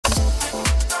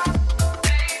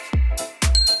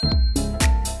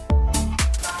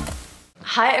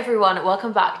Hi everyone,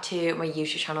 welcome back to my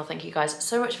YouTube channel. Thank you guys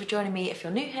so much for joining me. If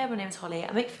you're new here, my name is Holly.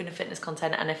 I make food and fitness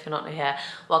content, and if you're not new here,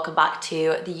 welcome back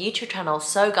to the YouTube channel.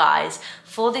 So guys,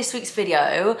 for this week's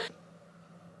video,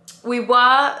 we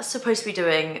were supposed to be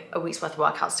doing a week's worth of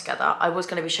workouts together. I was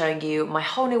going to be showing you my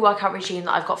whole new workout regime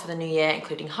that I've got for the new year,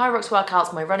 including HYROX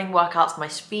workouts, my running workouts, my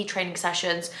speed training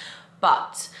sessions,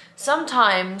 but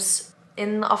sometimes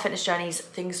in our fitness journeys,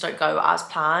 things don't go as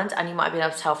planned, and you might be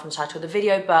able to tell from the title of the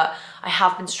video, but I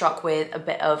have been struck with a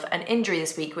bit of an injury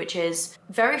this week, which is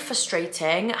very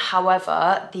frustrating.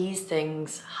 However, these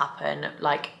things happen.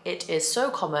 Like, it is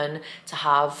so common to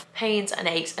have pains and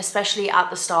aches, especially at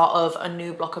the start of a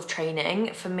new block of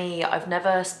training. For me, I've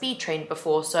never speed trained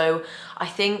before, so I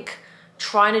think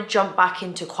trying to jump back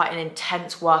into quite an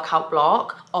intense workout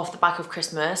block off the back of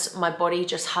Christmas, my body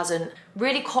just hasn't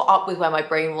really caught up with where my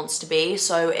brain wants to be.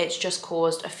 So it's just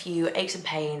caused a few aches and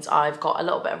pains. I've got a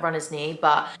little bit of runner's knee,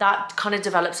 but that kind of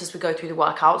develops as we go through the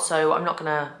workout. So I'm not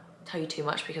gonna tell you too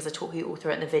much because I talk you all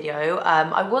through it in the video.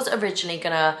 I was originally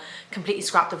gonna completely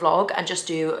scrap the vlog and just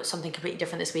do something completely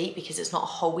different this week because it's not a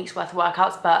whole week's worth of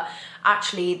workouts, but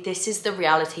actually this is the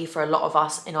reality for a lot of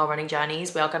us in our running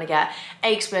journeys. We are gonna get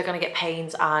aches, we are gonna get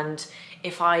pains, and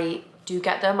if I do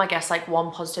get them, I guess like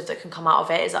one positive that can come out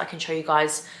of it is that I can show you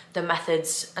guys the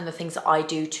methods and the things that I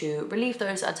do to relieve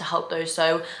those and to help those.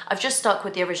 So I've just stuck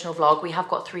with the original vlog. We have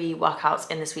got 3 workouts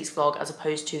in this week's vlog as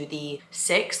opposed to the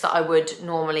 6 that I would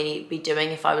normally be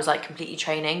doing if I was like completely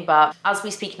training. But as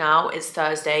we speak now, it's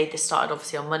Thursday. This started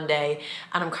obviously on Monday,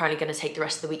 and I'm currently going to take the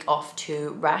rest of the week off to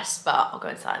rest, but I'll go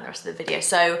into that in the rest of the video.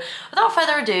 So without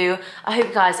further ado, I hope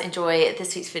you guys enjoy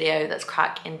this week's video. Let's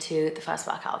crack into the first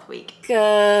workout of the week.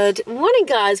 Good morning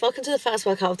guys, welcome to the first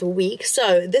workout of the week.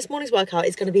 So this morning's workout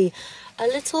is going to be a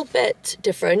little bit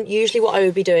different. Usually what I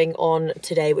would be doing on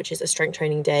today, which is a strength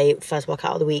training day, first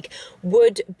workout of the week,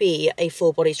 would be a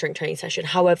full body strength training session.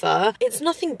 However, it's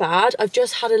nothing bad. I've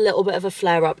just had a little bit of a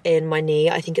flare up in my knee.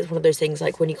 I think it's one of those things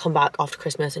like when you come back after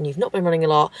Christmas and you've not been running a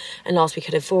lot, and last week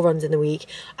I did 4 runs in the week,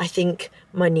 I think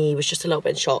my knee was just a little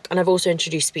bit in shock. And I've also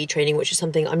introduced speed training, which is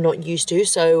something I'm not used to,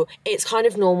 so it's kind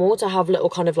of normal to have little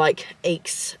kind of like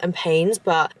aches and pains.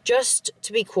 But just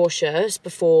to be cautious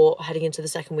before heading into the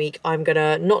second week, I'm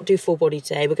gonna not do full body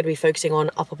today. We're gonna be focusing on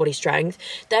upper body strength.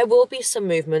 There will be some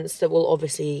movements that will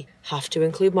obviously have to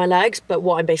include my legs, but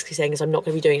what I'm basically saying is I'm not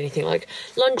gonna be doing anything like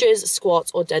lunges,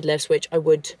 squats, or deadlifts, which I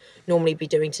would normally be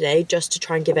doing today, just to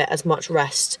try and give it as much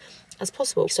rest as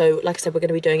possible. So like I said, we're going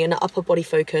to be doing an upper body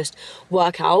focused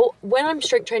workout. When I'm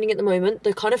strength training at the moment,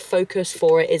 the kind of focus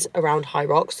for it is around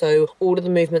HYROX. So all of the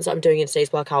movements that I'm doing in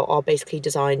today's workout are basically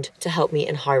designed to help me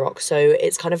in HYROX. So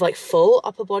it's kind of like full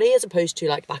upper body as opposed to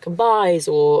like back and bis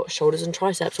or shoulders and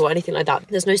triceps or anything like that.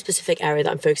 There's no specific area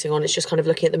that I'm focusing on. It's just kind of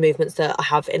looking at the movements that I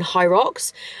have in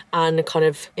HYROX and kind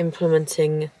of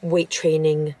implementing weight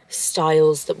training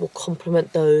styles that will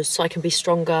complement those so I can be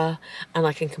stronger and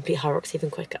I can complete HYROX even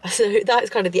quicker. So that's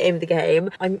kind of the aim of the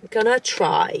game. I'm gonna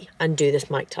try and do this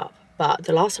mic'd up, but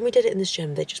the last time we did it in this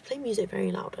gym, they just play music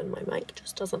very loud and my mic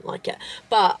just doesn't like it.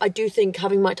 But I do think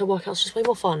having mic'd up workouts is just way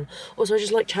more fun. Also, I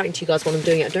just like chatting to you guys while I'm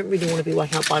doing it. I don't really want to be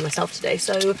working out by myself today,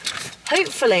 so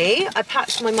hopefully I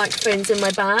packed my microphones in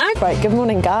my bag. Right, good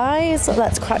morning guys.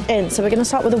 Let's crack in. So we're gonna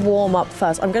start with a warm up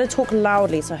first. I'm gonna talk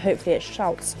loudly, so hopefully it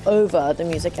shouts over the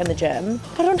music in the gym.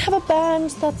 I don't have a band.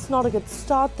 That's not a good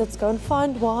start. Let's go and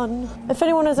find one. If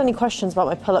anyone has any questions about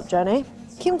my pull-up journey,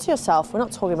 keep them to yourself. We're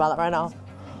not talking about that right now.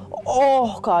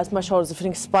 Oh guys, my shoulders are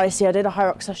feeling spicy. I did a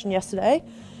HYROX session yesterday.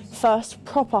 First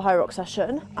proper HYROX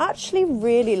session. I actually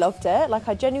really loved it. Like,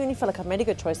 I genuinely feel like I've made a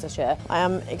good choice this year. I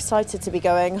am excited to be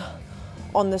going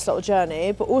on this little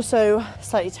journey, but also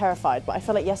slightly terrified. But I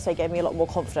feel like yesterday gave me a lot more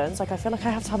confidence. Like, I feel like I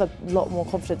have to have a lot more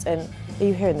confidence in... Are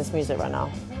you hearing this music right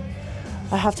now?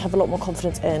 I have to have a lot more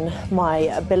confidence in my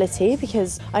ability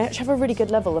because I actually have a really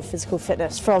good level of physical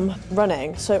fitness from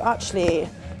running. So actually,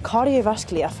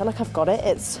 cardiovascularly, I feel like I've got it.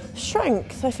 It's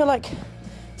strength. I feel like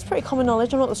it's pretty common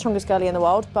knowledge. I'm not the strongest girlie in the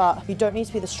world, but you don't need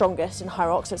to be the strongest in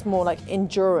HYROX. It's more like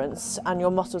endurance and your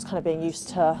muscles kind of being used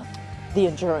to the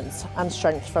endurance and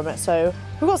strength from it. So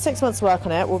we've got 6 months to work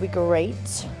on it. We'll be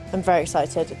great. I'm very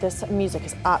excited. This music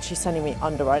is actually sending me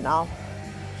under right now.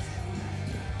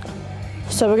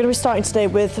 So we're going to be starting today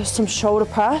with some shoulder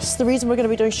press. The reason we're going to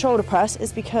be doing shoulder press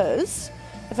is because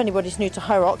if anybody's new to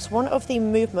HYROX, one of the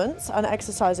movements and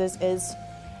exercises is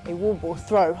a wall ball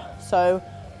throw. So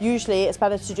usually it's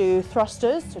better to do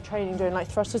thrusters, so training doing like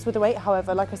thrusters with the weight.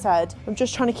 However, like I said, I'm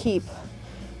just trying to keep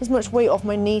as much weight off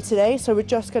my knee today, so we're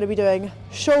just going to be doing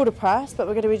shoulder press, but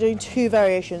we're going to be doing 2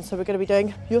 variations. So we're going to be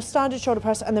doing your standard shoulder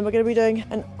press, and then we're going to be doing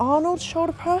an Arnold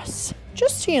shoulder press,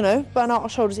 just to, you know, burn out our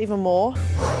shoulders even more.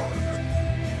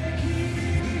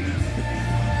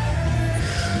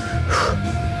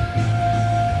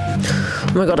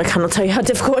 Oh my God, I cannot tell you how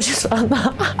difficult I just found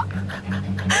that.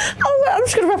 I'm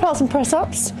just going to rip out some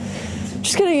press-ups.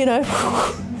 Just going to, you know,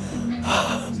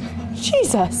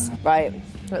 Jesus. Right,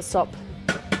 let's stop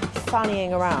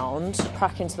fannying around,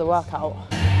 crack into the workout.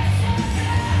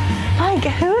 Like,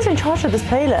 who is in charge of this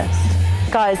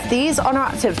playlist? Guys, these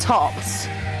Honoractive tops,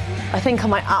 I think, are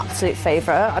my absolute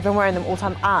favourite. I've been wearing them all the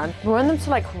time, and I'm wearing them to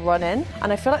like run in,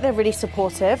 and I feel like they're really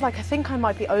supportive. Like, I think I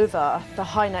might be over the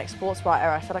high neck sports bra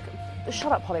era. I feel like,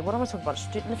 shut up, Polly, what am I talking about?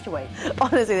 Just lift your weight.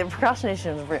 Honestly, the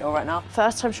procrastination is real right now.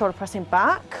 First time shoulder pressing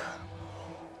back.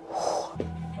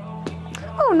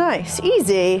 Oh, nice,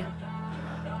 easy.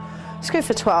 Let's go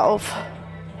for 12.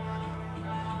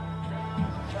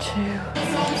 2,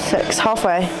 6,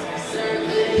 halfway.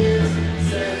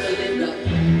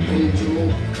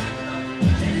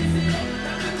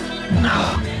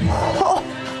 Oh.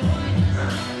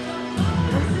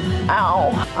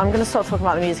 Ow. I'm gonna start talking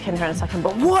about the music in here in a second,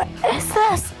 but what is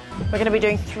this? We're gonna be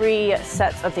doing 3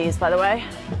 sets of these, by the way.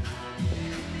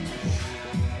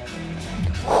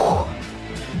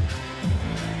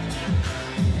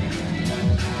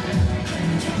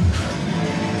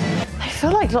 They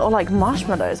feel like little like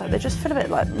marshmallows, like they just feel a bit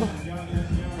like...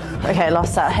 Okay,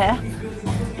 last set here.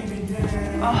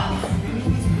 Oh.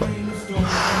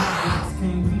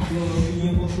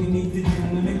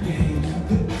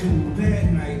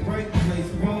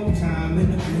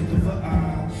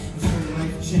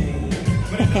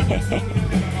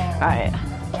 Alright,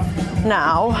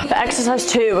 now for exercise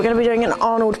 2, we're going to be doing an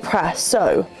Arnold press.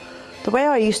 So the way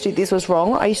I used to do these was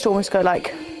wrong. I used to almost go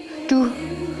like do,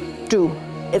 do.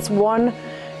 It's one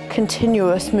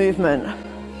continuous movement.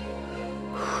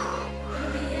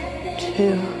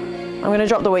 2. I'm going to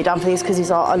drop the weight down for these because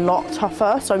these are a lot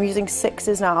tougher. So I'm using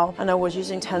 6s now, and I was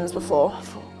using 10s before.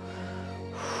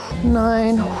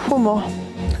 9, 1 more.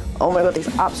 Oh my God, these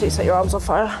absolutely set your arms on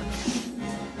fire.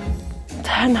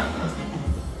 10.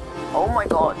 Oh my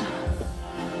God.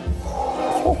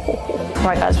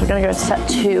 Right guys, we're gonna go to set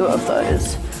 2 of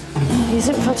those. These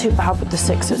didn't feel too bad with the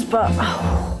 6s, but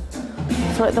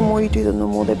I feel like the more you do them, the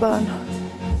more they burn.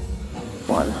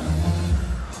 1.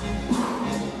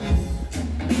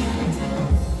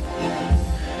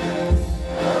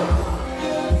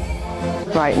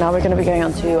 Right, now we're going to be going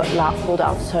on to lat pull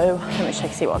down. So let me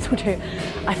check, see what else we'll do.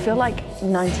 I feel like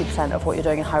 90% of what you're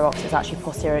doing in high rocks is actually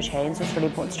posterior chain, so it's really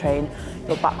important to train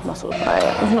your back muscles. Right,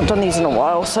 I've not done these in a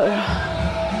while, so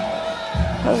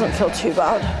it doesn't feel too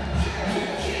bad.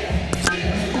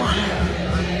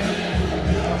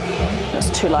 That's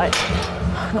too light.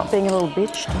 Not being a little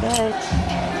bitch today.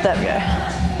 There we go.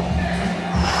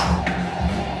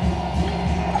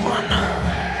 1.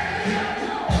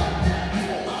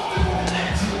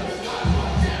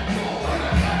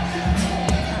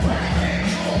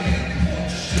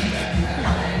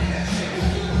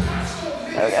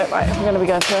 There we go, right, we're going to be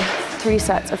going for 3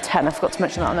 sets of 10. I forgot to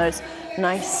mention that on those.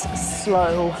 Nice,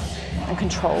 slow, and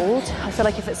controlled. I feel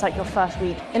like if it's like your first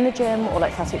week in the gym or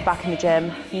like first week back in the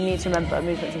gym, you need to remember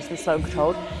movements need to be slow and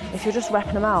controlled. If you're just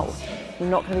repping them out, you're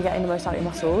not going to be getting the most out of your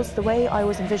muscles. The way I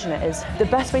always envision it is the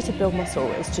best way to build muscle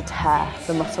is to tear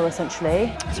the muscle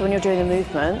essentially. So when you're doing the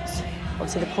movements,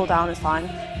 obviously the pull down is fine.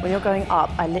 When you're going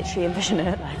up, I literally envision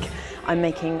it like I'm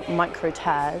making micro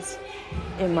tears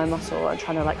in my muscle and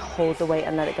trying to like hold the weight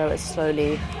and let it go as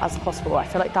slowly as possible. I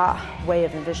feel like that way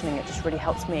of envisioning it just really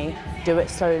helps me do it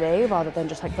slowly rather than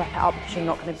just like rep it out, because you're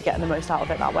not going to be getting the most out of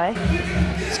it that way.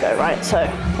 Let's go, right, so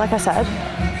like I said,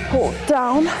 pull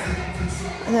down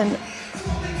and then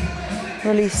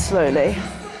release slowly.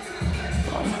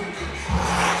 1,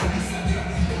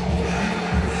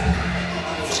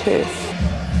 2,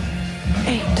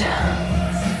 8.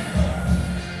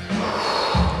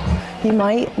 You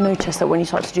might notice that when you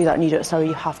start to do that and you do it slower,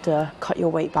 you have to cut your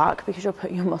weight back because you're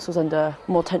putting your muscles under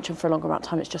more tension for a longer amount of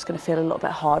time. It's just going to feel a little bit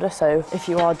harder. So if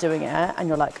you are doing it and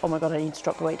you're like, oh my God, I need to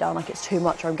drop the weight down, like it's too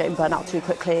much or I'm getting burnt out too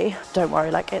quickly, don't worry,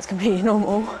 like it's completely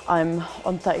normal. I'm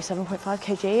on 37.5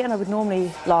 kg and I would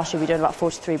normally last year be doing about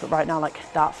 43, but right now like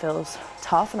that feels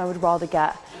tough and I would rather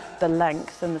get the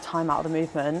length and the time out of the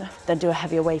movement than do a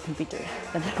heavier weight and be doing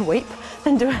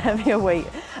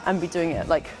it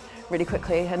like really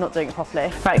quickly and not doing it properly.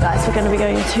 Right guys, we're going to be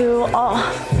going to our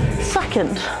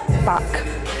second back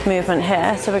movement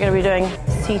here. So we're going to be doing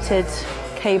seated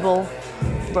cable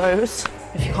rows.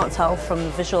 if you can't tell from the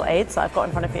visual aids that I've got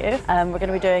in front of you. We're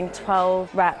gonna be doing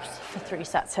 12 reps for 3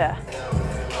 sets here.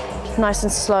 Nice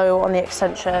and slow on the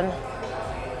extension.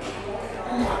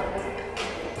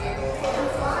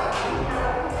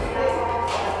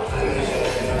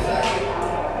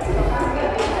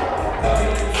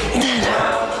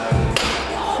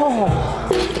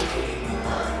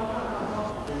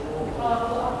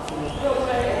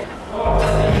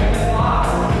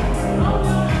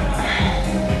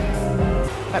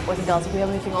 Right, boys and girls, we are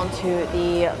moving on to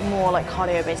the more like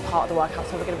cardio-based part of the workout.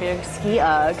 So we're going to be doing ski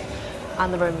erg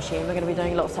and the row machine. We're going to be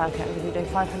doing a little circuit. We're going to be doing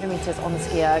 500 meters on the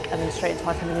ski erg and then straight into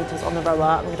 500 meters on the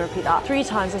rower. We're going to repeat that 3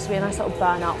 times. This will be a nice little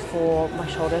burnout for my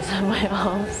shoulders and my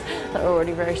arms that are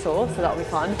already very sore, so that'll be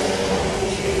fun.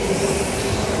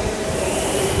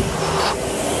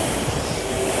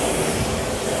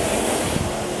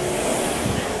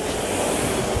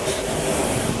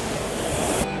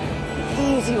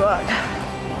 Easy work.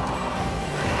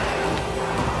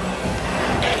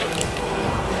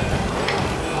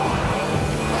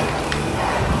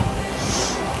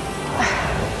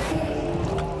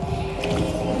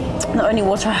 The only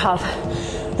water I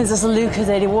have is this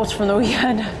Lucozade water from the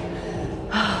weekend.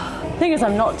 The thing is,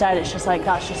 I'm not dead, it's just like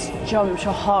that just jumps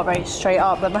your heart rate straight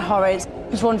up. Like my heart rate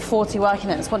was 140 working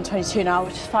it, it's 122 now,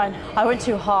 which is fine. I went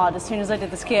too hard. As soon as I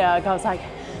did the ski erg, I was like,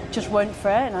 just went for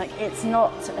it. And like, it's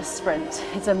not a sprint,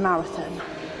 it's a marathon.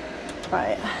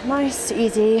 Right, nice,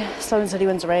 easy, slow and steady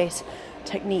wins the race.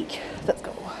 Technique, let's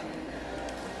go.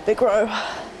 Big row.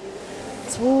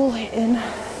 It's all in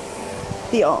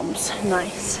the arms,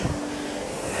 nice.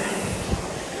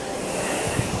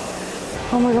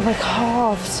 Oh my God, my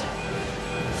calves.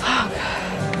 Fuck.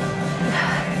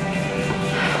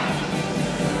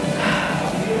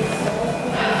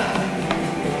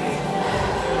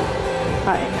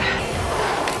 Right.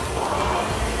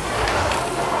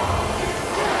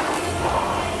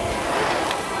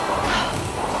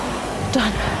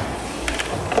 Done.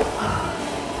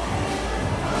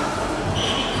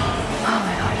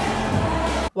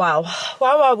 Wow.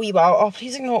 Oh,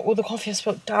 please ignore all the coffee I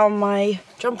spilled down my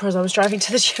jumper as I was driving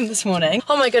to the gym this morning.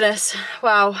 Oh my goodness.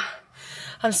 Wow.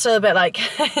 I'm still a bit like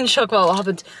in shock about what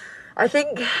happened. I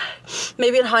think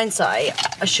maybe in hindsight,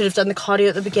 I should have done the cardio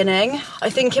at the beginning. I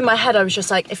think in my head, I was just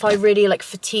like, if I really like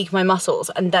fatigue my muscles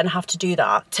and then have to do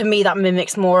that, to me, that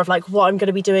mimics more of like what I'm going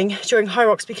to be doing during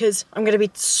HYROX, because I'm going to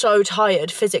be so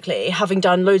tired physically, having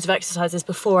done loads of exercises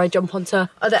before I jump onto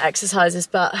other exercises.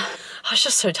 But I was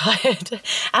just so tired.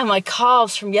 And my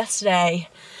calves from yesterday's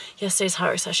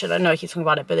HYROX session, I know I keep talking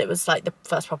about it, but it was like the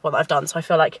first proper one that I've done, so I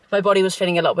feel like my body was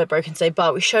feeling a little bit broken today,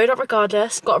 but we showed up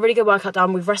regardless, got a really good workout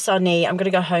done, we've rested our knee. I'm gonna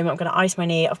go home, I'm gonna ice my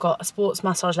knee, I've got a sports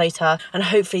massage later, and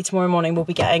hopefully tomorrow morning we'll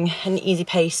be getting an easy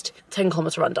paced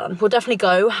 10km run done. We'll definitely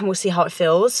go and we'll see how it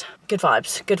feels. Good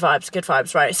vibes, good vibes, good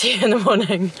vibes. Right, see you in the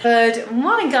morning. Good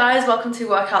morning, guys. Welcome to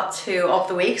workout 2 of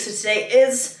the week. So today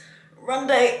is run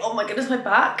day. Oh my goodness, my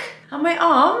back and my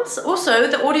arms. Also,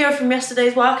 the audio from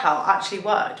yesterday's workout actually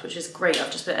worked, which is great.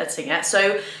 I've just been editing it.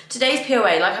 So today's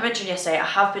POA, like I mentioned yesterday, I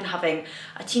have been having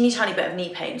a teeny tiny bit of knee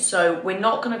pain. So we're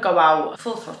not gonna go out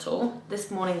full throttle.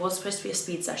 This morning was supposed to be a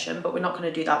speed session, but we're not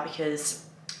gonna do that because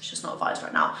it's just not advised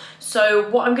right now. So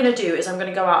what I'm gonna do is I'm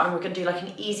gonna go out and we're gonna do like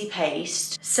an easy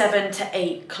paced 7 to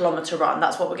 8 kilometer run.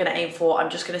 That's what we're gonna aim for. I'm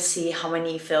just gonna see how my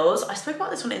knee feels. I spoke about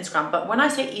this on Instagram, but when I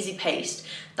say easy paced,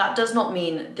 that does not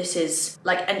mean this is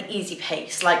like an easy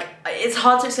pace. Like, it's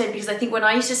hard to explain because I think when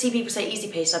I used to see people say easy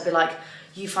pace, I'd be like,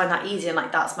 you find that easy, and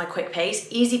like that's my quick pace.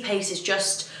 Easy pace is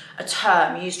just a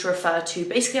term used to refer to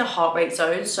basically a heart rate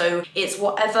zone. So it's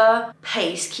whatever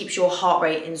pace keeps your heart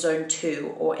rate in zone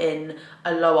 2 or in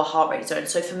a lower heart rate zone.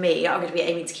 So for me, I'm going to be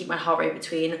aiming to keep my heart rate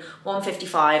between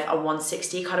 155 and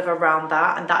 160, kind of around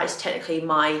that, and that is technically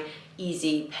my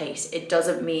easy pace. It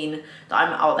doesn't mean that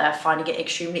I'm out there finding it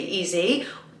extremely easy.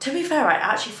 To be fair, I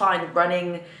actually find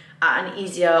running at an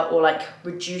easier or like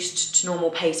reduced to normal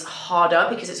pace harder,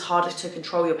 because it's harder to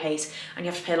control your pace and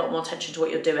you have to pay a lot more attention to what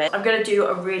you're doing. I'm gonna do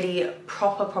a really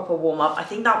proper warm-up. I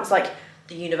think that was like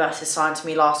the universe's sign to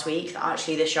me last week that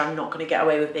actually this year I'm not gonna get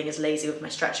away with being as lazy with my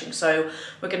stretching. So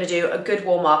we're gonna do a good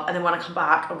warm-up, and then when I come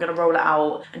back, I'm gonna roll it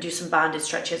out and do some banded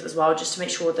stretches as well, just to make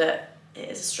sure that it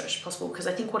is as stretched as possible, because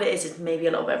I think what it is maybe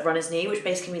a little bit of runner's knee, which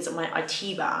basically means that my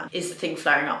IT band is the thing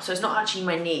flaring up. So it's not actually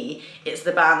my knee, it's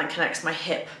the band that connects my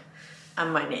hip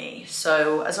and my knee.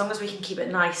 So as long as we can keep it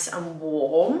nice and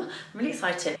warm, I'm really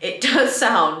excited. It does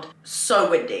sound so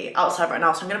windy outside right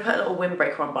now, so I'm gonna put a little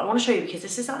windbreaker on, but I wanna show you because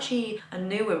this is actually a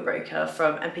new windbreaker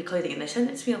from MP Clothing, and they sent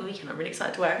it to me on the weekend. I'm really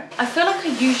excited to wear it. I feel like I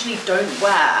usually don't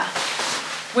wear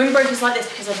windbreakers like this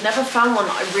because I've never found one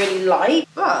that I really like,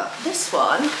 but this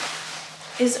one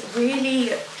is really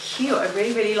cute. I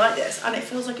really, really like this, and it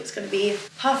feels like it's going to be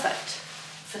perfect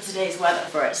for today's weather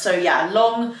for it. So yeah,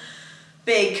 long,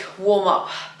 big warm-up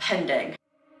pending.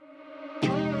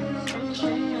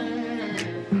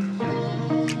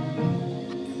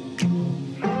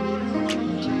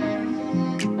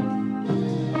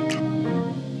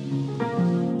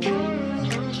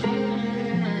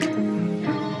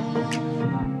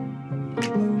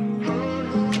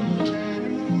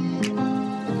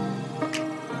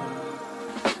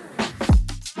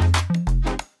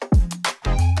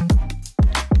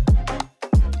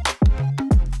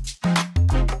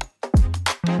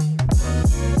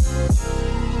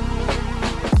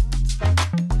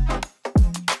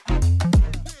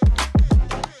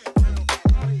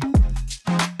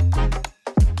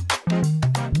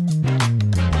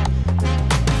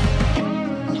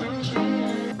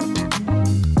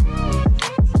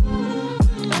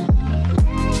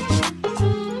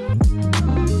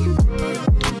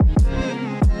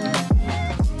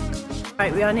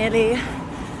 Right, we are nearly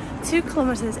 2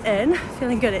 kilometers in.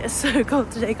 Feeling good. It is so cold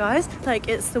today, guys. Like,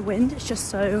 it's the wind. It's just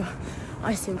so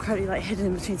icy, incredibly like hidden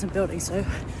in between some buildings. So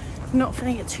I'm not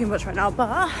feeling it too much right now,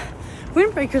 but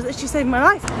windbreakers literally saved my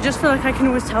life. I just feel like I can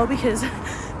always tell because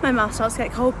my mouth starts to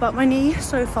get cold, but my knee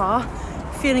so far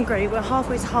feeling great. We're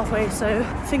halfway to halfway, so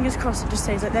fingers crossed it just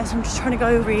stays like this. I'm just trying to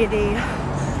go really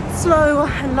slow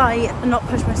and light and not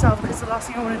push myself, because the last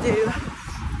thing I want to do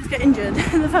is get injured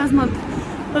in the first month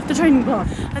of the training block.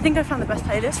 I think I found the best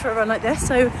playlist for a run like this.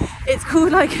 So it's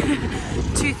called like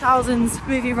 2000s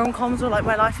movie rom-coms, or like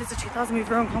My Life is a 2000 movie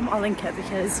rom-com. I'll link it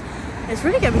because it's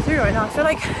really getting me through right now. I feel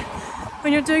like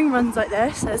when you're doing runs like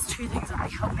this, there's 2 things that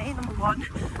really help me. Number 1,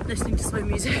 listening to slow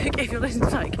music. If you're listening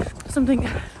to like something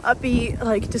upbeat,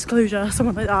 like Disclosure,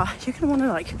 someone like that, you're gonna want to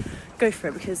like go for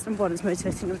it, because number 1, it's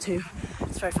motivating. Number 2,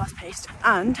 it's very fast paced.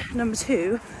 And number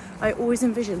 2, I always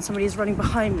envision somebody is running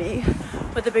behind me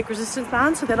with a big resistance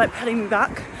band, so they're like pulling me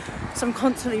back. So I'm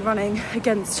constantly running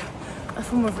against a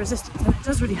form of resistance, and it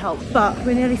does really help. But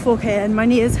we're nearly 4K and my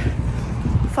knee is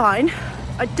fine.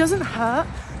 It doesn't hurt,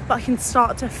 but I can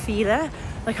start to feel it.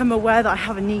 Like, I'm aware that I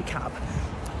have a kneecap.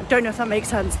 I don't know if that makes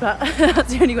sense, but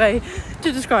that's the only way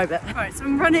to describe it. Right, so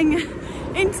I'm running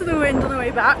into the wind on the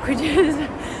way back, which is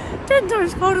 10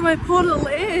 times colder than my poor little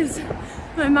ears.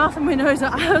 My mouth and my nose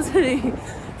are absolutely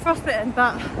frostbitten,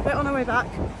 but we're on our way back.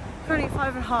 Currently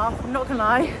 5.5. I'm not gonna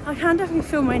lie, I can definitely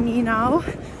feel my knee now.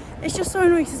 It's just so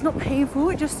annoying because it's not painful.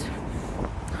 It just,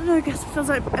 I don't know, I guess it feels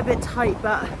like a bit tight,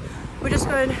 but we're just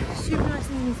going super nice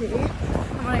and easy.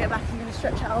 And when I get back, I'm gonna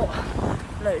stretch out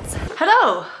loads.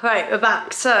 Hello, right, we're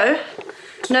back. So,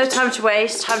 no time to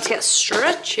waste, time to get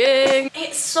stretching.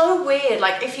 It's so weird,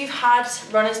 like if you've had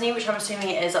runner's knee, which I'm assuming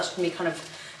it is, that's me kind of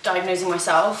diagnosing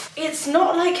myself. It's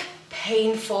not like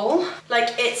painful, like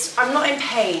I'm not in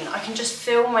pain, I can just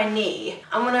feel my knee,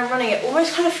 and when I'm running it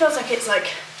almost kind of feels like it's like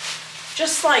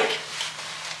just like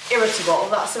irritable.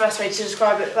 That's the best way to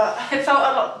describe it. But it felt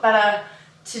a lot better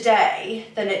today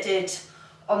than it did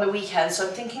on the weekend, so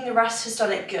I'm thinking the rest has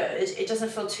done it good. It doesn't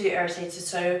feel too irritated,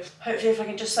 so hopefully if I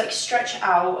can just like stretch it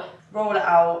out, roll it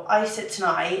out, ice it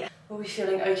tonight, we'll be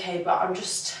feeling okay. But I'm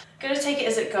just gonna take it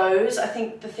as it goes. I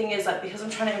think the thing is, like, because I'm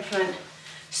trying to implement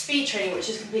speed training, which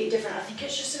is completely different, I think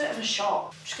it's just a bit of a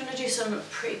shock. I'm just gonna do some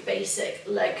pretty basic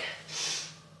leg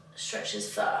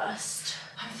stretches first.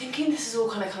 I'm thinking this is all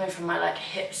kind of coming from my like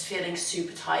hips feeling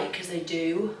super tight, because they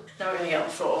do. Now we're gonna get on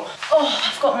the floor. Oh,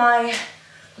 I've got my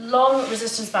long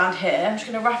resistance band here. I'm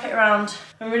just gonna wrap it around.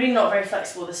 I'm really not very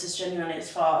flexible. This is genuinely as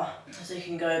far as it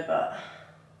can go, but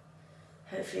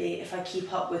hopefully if I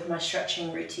keep up with my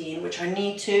stretching routine, which I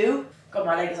need to. God,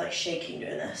 my leg is like shaking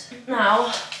doing this.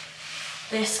 Now,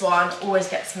 this one always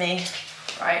gets me,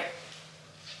 right?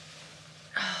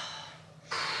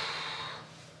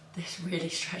 This really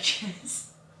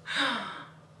stretches.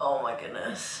 Oh my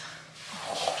goodness.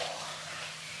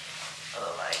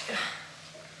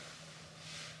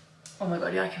 Oh my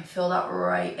god, yeah, I can feel that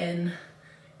right in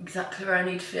exactly where I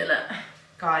need to feel it.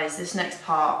 Guys, this next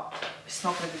part, it's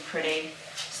not gonna be pretty,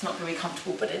 it's not gonna be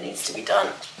comfortable, but it needs to be done.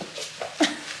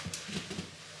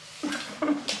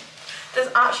 This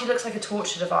actually looks like a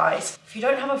torture device. If you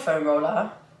don't have a foam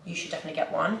roller, you should definitely get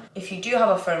one. If you do have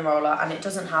a foam roller and it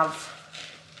doesn't have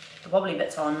the wobbly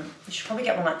bits on, you should probably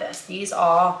get one like this. These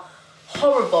are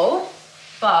horrible,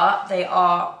 but they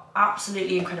are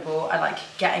absolutely incredible at like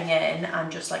getting in and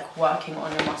just like working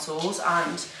on your muscles.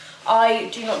 And I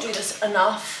do not do this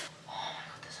enough. Oh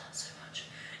my god, this hurts so much.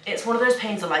 It's one of those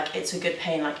pains that like, it's a good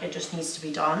pain, like it just needs to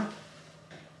be done.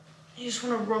 You just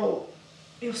want to roll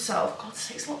yourself, God, this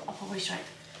takes a lot of upper weight strength,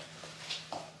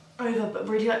 over, but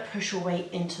really like push your weight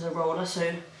into the roller,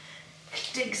 so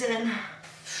digs in.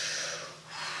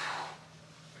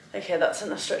 Okay, that's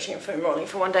enough stretching and foam rolling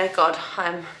for one day. God,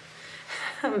 I'm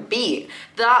beat.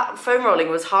 That foam rolling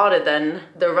was harder than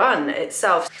the run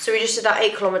itself. So we just did that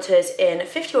 8 kilometers in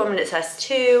 51 minutes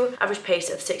S2, average pace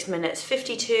of 6 minutes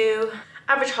 52,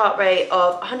 average heart rate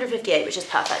of 158, which is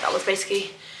perfect. That was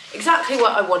basically exactly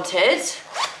what I wanted.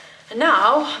 And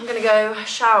now I'm gonna go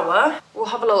shower. We'll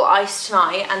have a little ice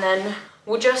tonight, and then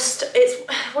we'll just, it's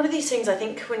one of these things, I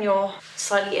think when you're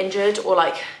slightly injured or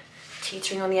like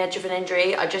teetering on the edge of an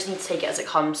injury, I just need to take it as it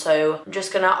comes. So I'm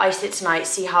just gonna ice it tonight,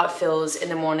 see how it feels in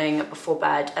the morning before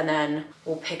bed, and then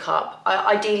we'll pick up.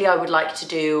 Ideally, I would like to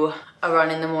do a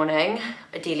run in the morning.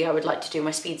 Ideally, I would like to do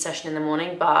my speed session in the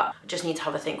morning, but I just need to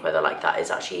have a think whether like that is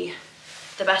actually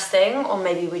the best thing, or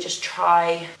maybe we just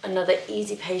try another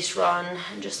easy pace run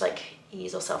and just like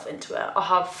ease ourselves into it. I'll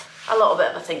have a little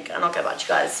bit of a think and I'll get back to you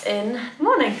guys in the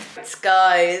morning.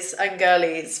 Guys and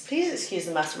girlies, please excuse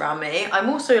the mess around me. I'm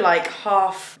also like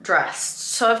half dressed.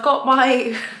 So I've got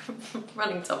my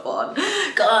running top on.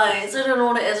 Guys, I don't know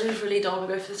what it is. I really don't want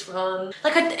to go for this run.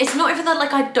 Like, it's not even that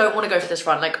like I don't want to go for this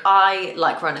run. Like, I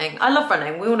like running. I love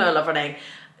running. We all know I love running.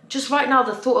 Just right now,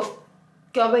 the thought of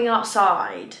going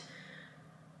outside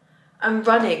and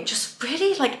running just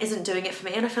really like isn't doing it for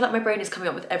me, and I feel like my brain is coming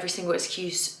up with every single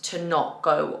excuse to not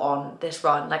go on this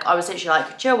run. Like, I was literally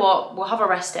like, do you know what, we'll have a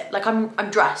rest day. Like, I'm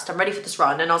dressed, I'm ready for this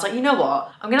run, and I was like, you know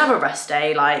what, I'm gonna have a rest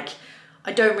day. Like,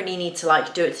 I don't really need to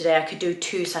like do it today. I could do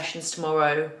 2 sessions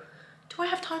tomorrow. Do I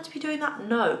have time to be doing that?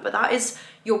 No. But that is,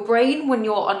 your brain when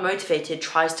you're unmotivated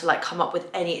tries to like come up with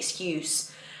any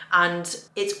excuse. And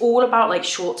it's all about like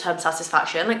short-term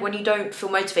satisfaction. Like, when you don't feel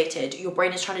motivated, your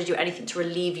brain is trying to do anything to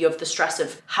relieve you of the stress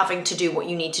of having to do what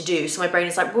you need to do. So my brain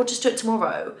is like, we'll just do it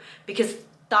tomorrow, because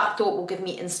that thought will give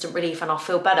me instant relief and I'll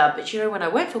feel better. But you know when I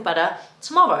won't feel better?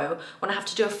 Tomorrow, when I have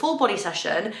to do a full body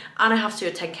session and I have to do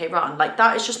a 10K run. Like,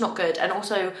 that is just not good. And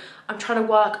also, I'm trying to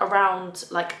work around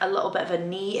like a little bit of a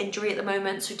knee injury at the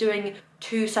moment. So doing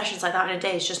 2 sessions like that in a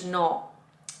day is just not,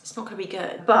 it's not gonna be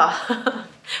good. But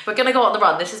we're gonna go on the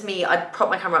run. This is me, I prop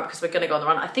my camera up because we're gonna go on the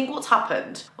run. I think what's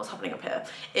happening up here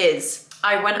is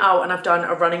I went out and I've done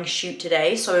a running shoot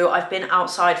today. So I've been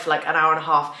outside for like an hour and a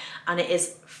half and it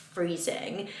is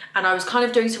freezing, and I was kind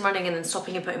of doing some running and then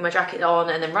stopping and putting my jacket on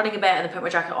and then running a bit and then putting my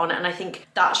jacket on, and I think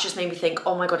that's just made me think,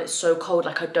 oh my god, it's so cold,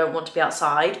 like I don't want to be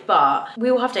outside. But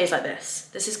we all have days like this.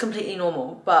 This is completely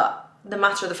normal, but the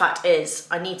matter of the fact is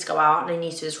I need to go out and I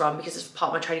need to do this run because it's part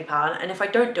of my training plan, and if I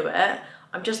don't do it,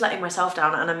 I'm just letting myself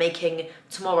down and I'm making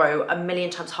tomorrow a million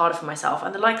times harder for myself.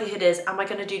 And the likelihood is, am I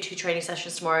gonna do 2 training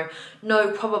sessions tomorrow?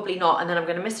 No, probably not. And then I'm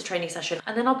gonna miss a training session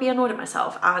and then I'll be annoyed at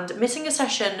myself. And missing a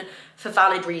session for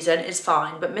valid reason is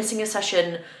fine, but missing a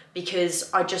session because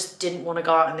I just didn't wanna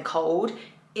go out in the cold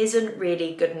isn't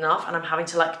really good enough, and I'm having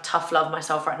to like tough love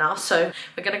myself right now. So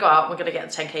we're gonna go out, we're gonna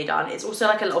get the 10K done. It's also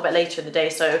like a little bit later in the day,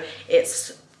 so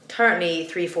it's currently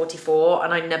 3:44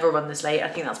 and I never run this late. I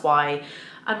think that's why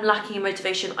I'm lacking in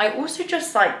motivation. I also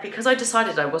just like, because I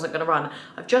decided I wasn't gonna run,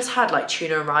 I've just had like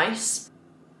tuna and rice.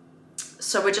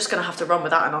 So we're just gonna have to run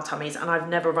with that in our tummies, and I've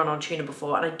never run on tuna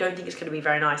before and I don't think it's gonna be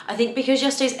very nice. I think because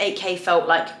yesterday's 8K felt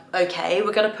like okay,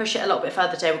 we're gonna push it a little bit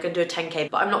further today, we're gonna do a 10K,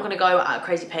 but I'm not gonna go at a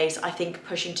crazy pace. I think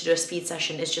pushing to do a speed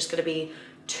session is just gonna be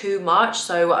too much.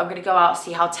 So I'm gonna go out,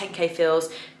 see how 10K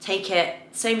feels, take it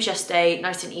same as yesterday,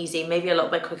 nice and easy, maybe a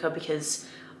little bit quicker because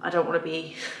I don't wanna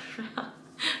be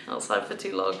outside for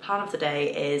too long. Plan of the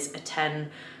day is a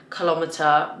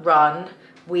 10-kilometer run.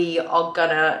 We are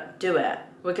gonna do it.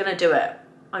 We're gonna do it.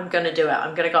 I'm gonna do it.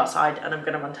 I'm gonna go outside and I'm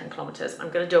gonna run 10 kilometers. I'm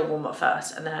gonna do a warm up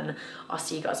first and then I'll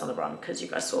see you guys on the run because you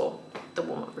guys saw the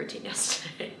warm up routine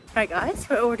yesterday. Right guys,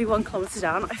 we're already 1 kilometer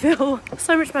down. I feel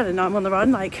so much better now I'm on the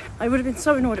run. Like, I would have been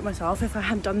so annoyed at myself if I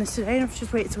hadn't done this today and I've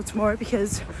just waited till tomorrow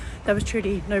because there was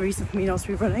truly no reason for me not to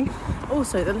be running.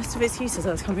 Also, the list of excuses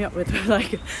I was coming up with were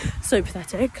like so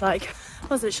pathetic. Like, I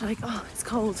was literally like, oh, it's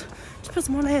cold, just put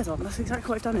some more layers on. That's exactly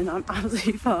what I've done and I'm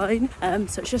absolutely fine.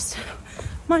 So it's just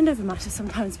mind over matter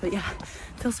sometimes, but yeah,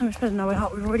 I feel so much better now.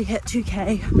 We've already hit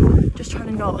 2K. Just trying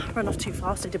to not run off too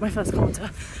fast. I did my first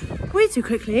kilometer way too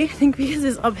quickly, I think because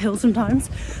it's uphill sometimes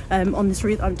on this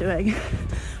route that I'm doing.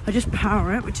 I just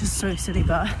power it, which is so silly,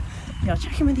 but yeah, I'll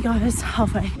check in with you guys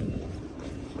halfway.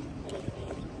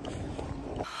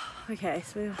 Okay,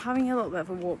 so we're having a little bit of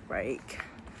a walk break.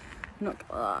 I'm not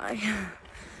gonna lie.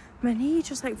 My knee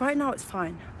just like, right now it's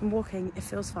fine. I'm walking, it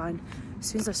feels fine. As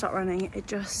soon as I start running,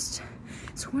 it's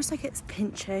almost like it's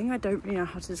pinching. I don't really know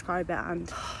how to describe it,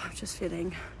 and I'm just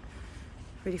feeling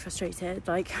really frustrated.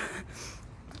 Like,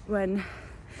 when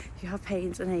you have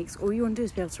pains and aches, all you want to do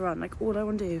is be able to run. Like, all I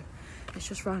want to do is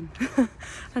just run.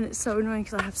 And it's so annoying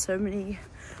because I have so many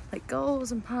like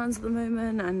goals and plans at the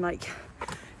moment, and like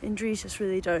injuries just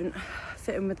really don't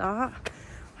fit in with that.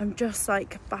 I'm just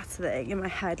like battling in my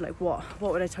head, like what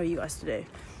would I tell you guys to do?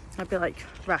 I'd be like,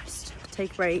 rest,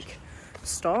 take a break,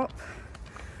 stop.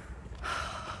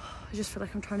 I just feel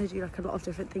like I'm trying to do like a lot of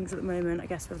different things at the moment. I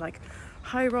guess with like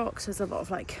Hyrox, there's a lot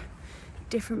of like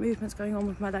different movements going on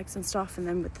with my legs and stuff, and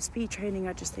then with the speed training,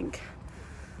 I just think,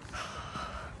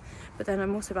 but then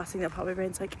I'm also battling that part of my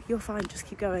brain's like, you're fine, just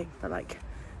keep going. But like,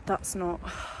 that's not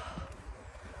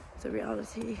the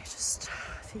reality. Just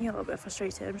feeling a little bit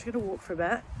frustrated. I'm just gonna walk for a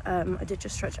bit. I did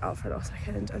just stretch out for a last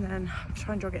second, and then I'm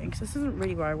trying to jog it in, because this isn't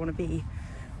really where I want to be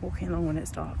walking along when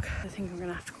it's dark. I think I'm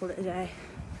gonna have to call it a day.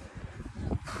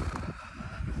 I'm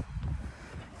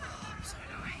so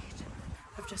annoyed.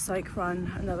 I've just like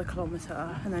run another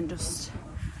kilometre, and then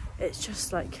it's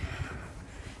just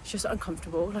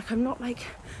uncomfortable. Like, I'm not like,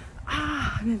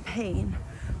 I'm in pain.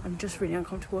 I'm just really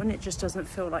uncomfortable, and it just doesn't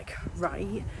feel like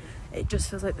right. It just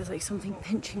feels like there's like something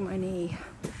pinching my knee,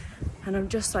 and I'm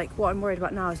just like, what I'm worried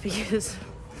about now is, because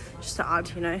just to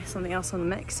add, you know, something else on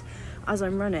the mix, as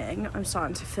I'm running, I'm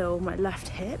starting to feel my left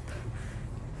hip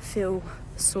feel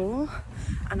sore,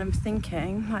 and I'm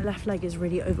thinking my left leg is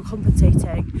really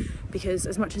overcompensating, because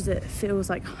as much as it feels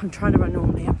like I'm trying to run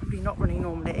normally, I'm probably not running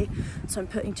normally, so I'm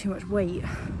putting too much weight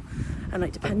and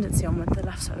like dependency on the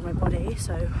left side of my body,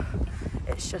 so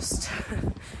it's just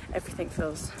everything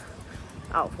feels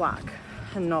out of whack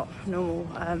and not normal.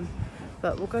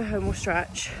 But we'll go home, we'll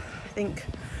stretch. I think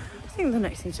the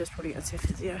next thing is just probably going to see a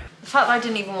physio. The fact that I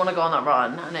didn't even want to go on that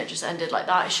run and it just ended like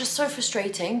that, it's just so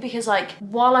frustrating, because like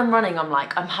while I'm running,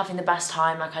 I'm having the best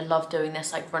time. Like, I love doing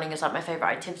this, like running is like my favorite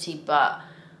activity, but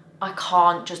I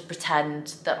can't just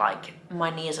pretend that like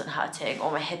my knee isn't hurting or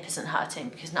my hip isn't hurting,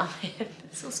 because now my hip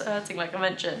is also hurting, like I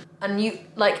mentioned. And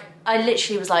I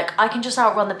literally was like, I can just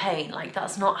outrun the pain. Like,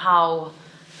 that's not how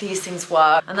these things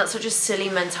work. And that's such a silly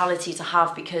mentality to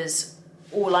have, because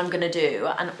all I'm gonna do,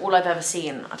 and all I've ever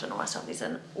seen, I don't know why I started these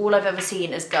in, all I've ever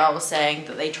seen is girls saying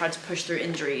that they tried to push through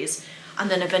injuries and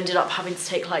then have ended up having to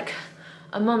take like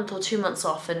a month or 2 months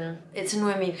off. And it's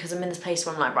annoying me, because I'm in this place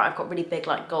where I'm like, right, I've got really big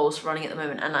like goals for running at the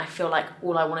moment, and I feel like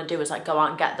all I want to do is like go out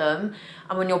and get them.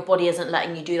 And when your body isn't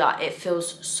letting you do that, it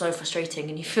feels so frustrating,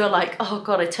 and you feel like, oh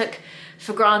god, I took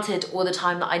for granted all the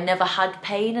time that I never had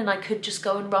pain and I could just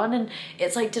go and run. And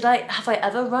it's like, have I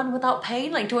ever run without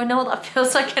pain? Like, do I know what that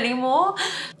feels like anymore?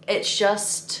 It's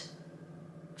just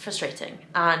frustrating.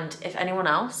 And if anyone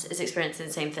else is experiencing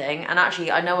the same thing, and actually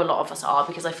I know a lot of us are,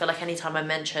 because I feel like anytime I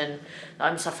mention that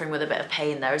I'm suffering with a bit of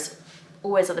pain, there's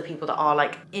always other people that are.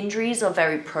 Like, injuries are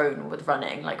very prone with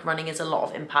running. Like, running is a lot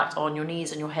of impact on your knees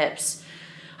and your hips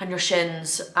and your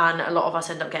shins, and a lot of us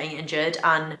end up getting injured.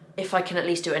 And if I can at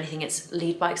least do anything, it's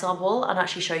lead by example and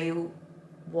actually show you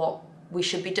what we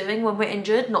should be doing when we're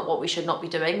injured, not what we should not be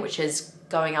doing, which is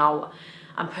going out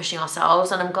and pushing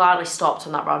ourselves. And I'm glad I stopped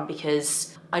on that run,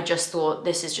 because I just thought,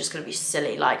 this is just gonna be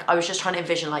silly. Like, I was just trying to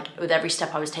envision, like, with every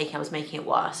step I was taking, I was making it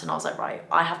worse. And I was like, right,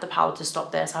 I have the power to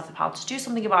stop this. I have the power to do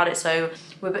something about it. So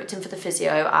we're booked in for the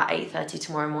physio at 8:30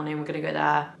 tomorrow morning. We're gonna go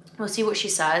there. We'll see what she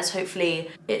says.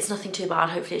 Hopefully it's nothing too bad.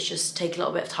 Hopefully it's just take a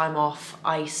little bit of time off,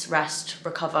 ice, rest,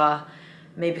 recover,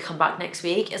 maybe come back next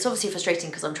week. It's obviously frustrating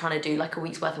because I'm trying to do like a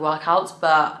week's worth of workouts,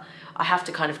 but I have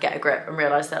to kind of get a grip and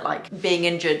realize that like being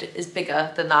injured is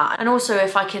bigger than that. And also,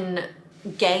 if I can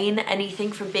gain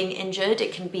anything from being injured,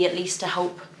 it can be at least to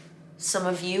help some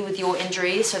of you with your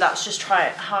injuries. So that's just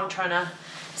how I'm trying to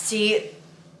see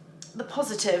the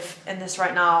positive in this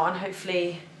right now. And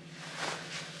hopefully,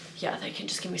 yeah, they can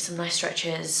just give me some nice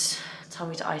stretches, tell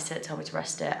me to ice it, tell me to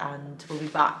rest it, and we'll be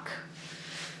back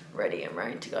ready and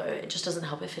raring to go. It just doesn't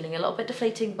help it feeling a little bit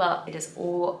deflating, but it is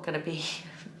all gonna be,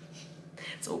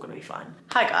 it's all gonna be fine.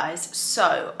 Hi guys,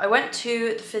 so I went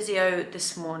to the physio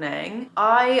this morning.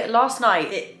 Last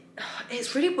night,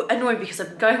 it's really annoying because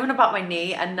I'm going on about my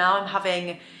knee, and now I'm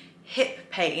having hip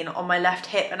pain on my left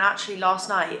hip. And actually last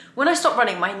night, when I stop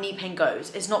running, my knee pain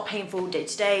goes. It's not painful day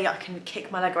to day. I can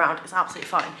kick my leg around, it's absolutely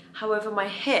fine. However, my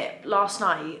hip last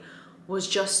night was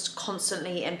just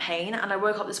constantly in pain, and I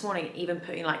woke up this morning even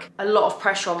putting like a lot of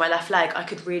pressure on my left leg. I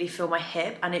could really feel my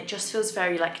hip, and it just feels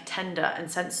very like tender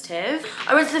and sensitive.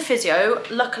 I went to the physio.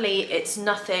 Luckily it's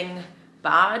nothing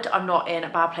bad. I'm not in a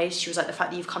bad place. She was like, the fact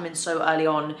that you've come in so early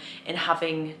on in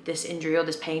having this injury or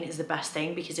this pain is the best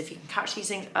thing, because if you can catch these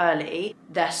things early,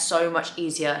 they're so much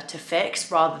easier to fix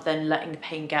rather than letting the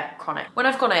pain get chronic. When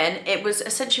I've gone in, it was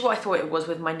essentially what I thought it was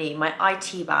with my knee. My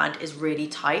IT band is really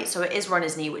tight, so it is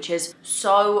runner's knee, which is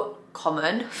so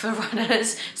common for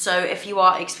runners. So if you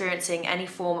are experiencing any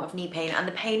form of knee pain, and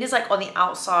the pain is like on the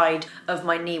outside of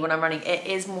my knee when I'm running, it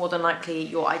is more than likely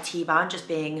your IT band just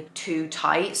being too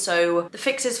tight. So the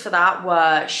fixes for that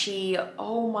were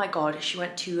oh my god, she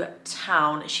went to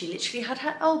town. She literally had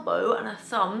her elbow and her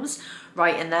thumbs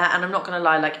right in there, and I'm not gonna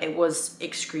lie, like it was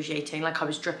excruciating. Like I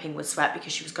was dripping with sweat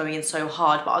because she was going in so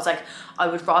hard, but I was like, I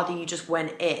would rather you just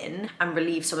went in and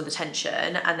relieve some of the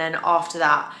tension. And then after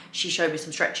that, she showed me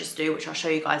some stretches to do, which I'll show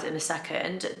you guys in a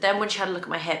second. Then when she had a look at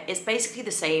my hip, it's basically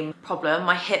the same problem.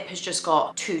 My hip has just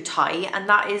got too tight, and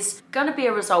that is gonna be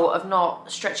a result of not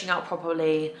stretching out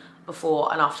properly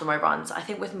before and after my runs. I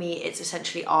think with me, it's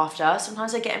essentially after.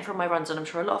 Sometimes I get in from my runs, and I'm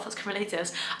sure a lot of us can relate to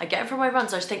this. I get in from my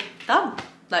runs, I just think, done.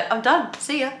 Like, I'm done,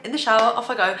 see ya, in the shower, off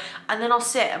I go. And then I'll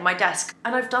sit at my desk.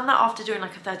 And I've done that after doing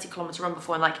like a 30-kilometer run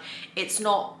before, and like, it's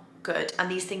not good. And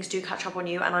these things do catch up on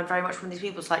you. And I'm very much one of these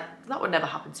people, it's like, that would never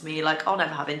happen to me. Like, I'll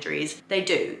never have injuries. They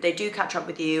do catch up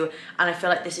with you. And I feel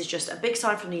like this is just a big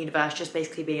sign from the universe, just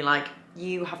basically being like,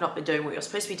 you have not been doing what you're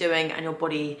supposed to be doing, and your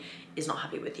body is not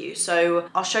happy with you. So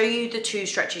I'll show you the 2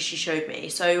 stretches she showed me.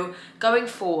 So going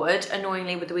forward,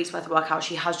 annoyingly, with the week's worth of workout,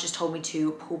 she has just told me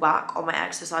to pull back on my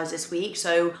exercise this week.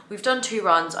 So we've done 2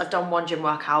 runs, I've done 1 gym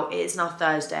workout. It is now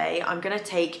Thursday. I'm gonna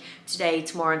take today,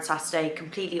 tomorrow and Saturday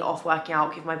completely off working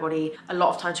out, give my body a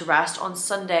lot of time to rest. On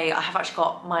Sunday, I have actually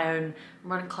got my own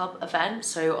run club event.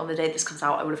 So on the day this comes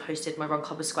out, I would have hosted my run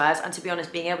club with Squares. And to be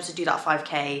honest, being able to do that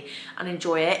 5K and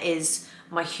enjoy it is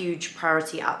my huge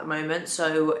priority at the moment.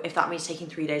 So if that means taking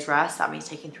 3 days rest, that means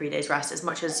taking 3 days rest. As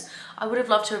much as I would have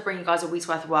loved to bring you guys a week's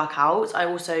worth of workouts, I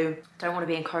also don't want to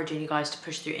be encouraging you guys to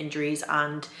push through injuries,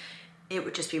 and it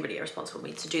would just be really irresponsible of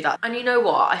me to do that. And you know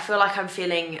what? I feel like I'm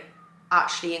feeling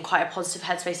actually in quite a positive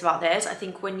headspace about this. I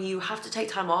think when you have to take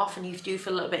time off and you do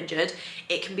feel a little bit injured,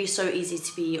 it can be so easy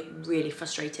to be really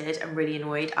frustrated and really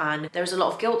annoyed, and there's a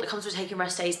lot of guilt that comes with taking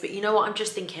rest days. But you know what I'm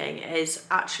just thinking is,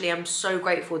 actually I'm so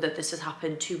grateful that this has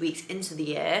happened 2 weeks into the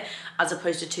year as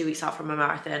opposed to 2 weeks out from a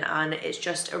marathon, and it's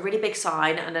just a really big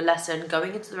sign and a lesson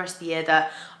going into the rest of the year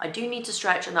that I do need to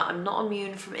stretch, and that I'm not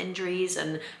immune from injuries,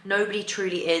 and nobody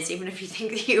truly is, even if you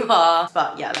think that you are.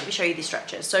 But yeah, let me show you these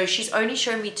stretches. So she's only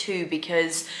shown me 2 because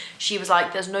she was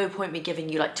like, there's no point me giving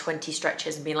you like 20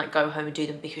 stretches and being like, go home and do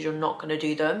them, because you're not gonna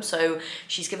do them. So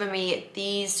she's given me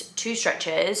these 2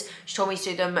 stretches. She told me to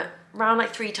do them around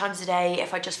like 3 times a day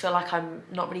if I just feel like I'm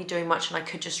not really doing much and I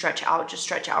could just stretch it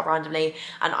out randomly,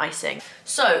 and icing.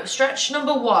 So stretch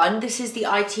number 1, this is the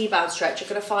IT band stretch. You're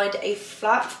gonna find a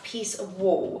flat piece of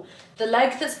wall. The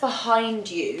leg that's behind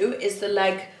you is the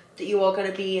leg that you are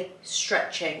gonna be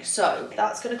stretching. So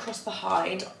that's gonna cross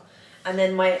behind, and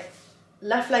then my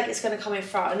left leg is going to come in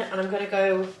front, and I'm going to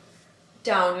go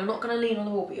down. You're not going to lean on the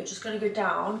wall, but you're just going to go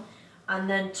down and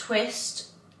then twist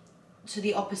to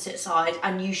the opposite side,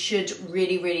 and you should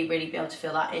really be able to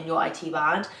feel that in your IT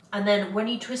band. And then when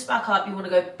you twist back up, you want to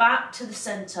go back to the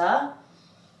center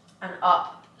and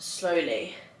up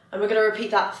slowly. And we're going to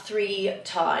repeat that 3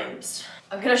 times.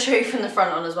 I'm going to show you from the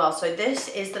front on as well. So this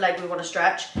is the leg we want to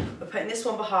stretch. We're putting this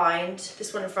one behind,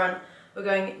 this one in front. We're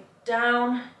going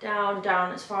down, down,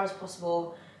 down as far as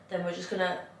possible. Then we're just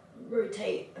gonna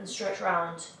rotate and stretch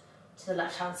around to the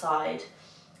left-hand side.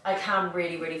 I can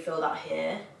really feel that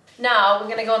here. Now we're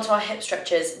gonna go on to our hip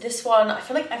stretches. This one, I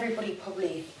feel like everybody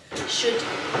probably should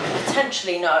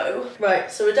potentially know.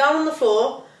 Right, so we're down on the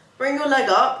floor, bring your leg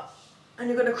up, and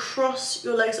you're gonna cross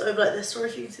your legs over like this. Sorry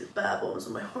if you can see the bare bottoms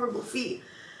of my horrible feet.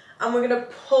 And we're gonna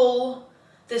pull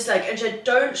this leg, and just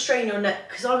don't strain your neck,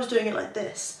 because I was doing it like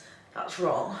this. That's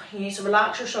wrong. You need to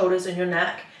relax your shoulders and your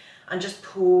neck and just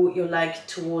pull your leg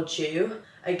towards you.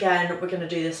 Again, we're gonna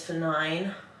do this for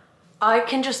 9. I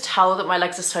can just tell that my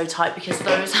legs are so tight because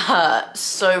those hurt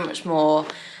so much more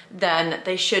than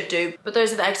they should do. But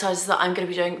those are the exercises that I'm gonna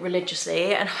be doing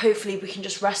religiously, and hopefully we can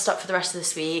just rest up for the rest of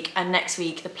this week. And next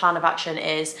week, the plan of action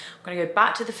is I'm gonna go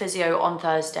back to the physio on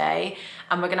Thursday,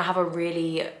 and we're gonna have a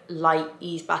really light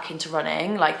ease back into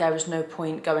running. Like, there was no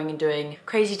point going and doing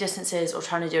crazy distances or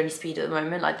trying to do any speed at the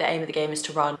moment. Like, the aim of the game is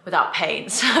to run without pain.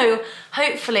 So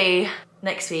hopefully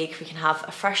next week we can have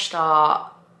a fresh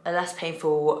start, a less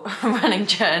painful running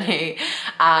journey,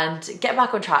 and get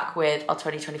back on track with our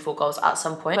 2024 goals at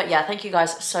some point. But yeah, thank you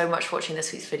guys so much for watching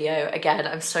this week's video. Again,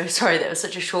 I'm so sorry that it was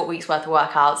such a short week's worth of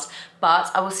workouts, but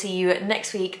I will see you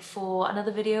next week for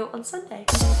another video on Sunday.